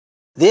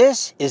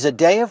This is a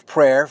day of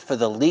prayer for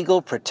the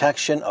legal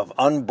protection of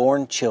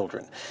unborn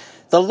children.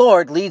 The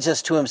Lord leads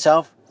us to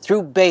Himself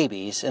through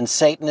babies, and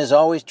Satan is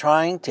always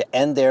trying to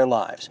end their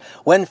lives.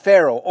 When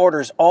Pharaoh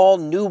orders all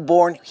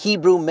newborn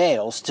Hebrew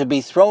males to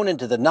be thrown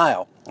into the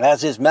Nile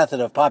as his method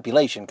of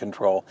population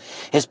control,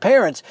 his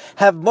parents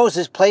have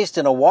Moses placed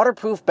in a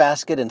waterproof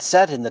basket and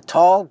set in the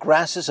tall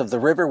grasses of the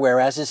river,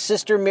 whereas his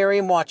sister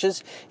Miriam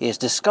watches, is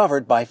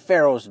discovered by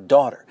Pharaoh's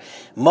daughter.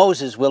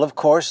 Moses will, of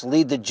course,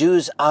 lead the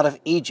Jews out of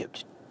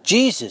Egypt.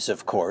 Jesus,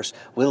 of course,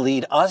 will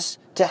lead us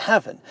to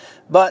heaven,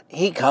 but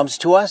he comes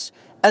to us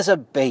as a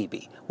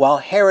baby, while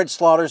Herod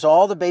slaughters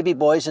all the baby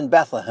boys in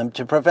Bethlehem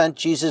to prevent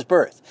Jesus'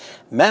 birth.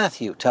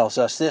 Matthew tells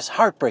us this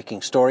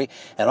heartbreaking story,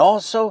 and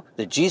also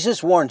that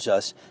Jesus warns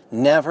us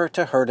never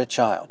to hurt a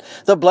child.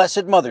 The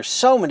Blessed Mother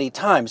so many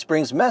times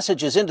brings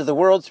messages into the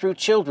world through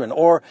children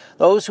or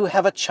those who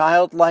have a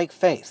childlike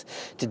faith.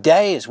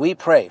 Today, as we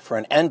pray for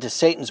an end to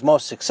Satan's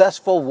most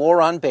successful war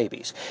on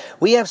babies,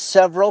 we have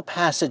several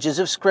passages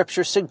of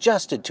Scripture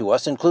suggested to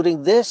us,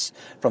 including this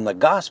from the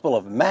Gospel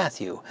of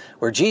Matthew,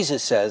 where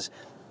Jesus says,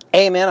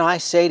 "Amen, I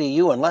say to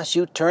you, unless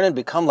you turn and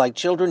become like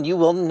children, you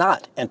will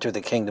not enter the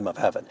kingdom of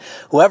heaven.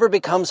 Whoever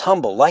becomes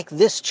humble like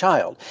this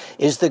child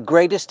is the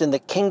greatest in the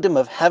kingdom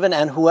of heaven,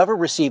 and whoever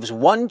receives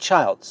one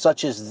child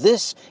such as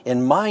this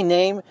in my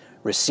name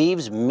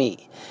receives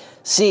me.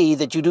 See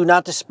that you do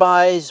not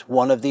despise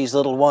one of these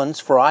little ones,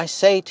 for I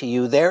say to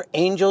you, their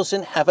angels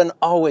in heaven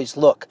always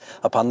look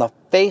upon the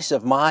face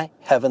of my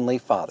heavenly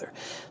Father."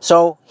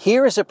 So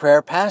here is a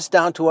prayer passed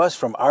down to us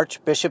from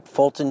Archbishop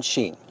Fulton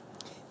Sheen.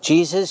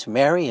 Jesus,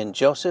 Mary, and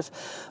Joseph,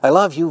 I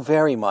love you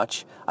very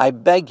much. I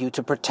beg you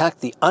to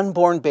protect the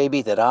unborn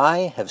baby that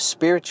I have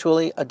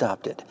spiritually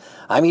adopted.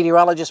 I'm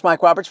meteorologist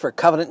Mike Roberts for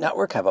Covenant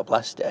Network. Have a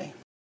blessed day.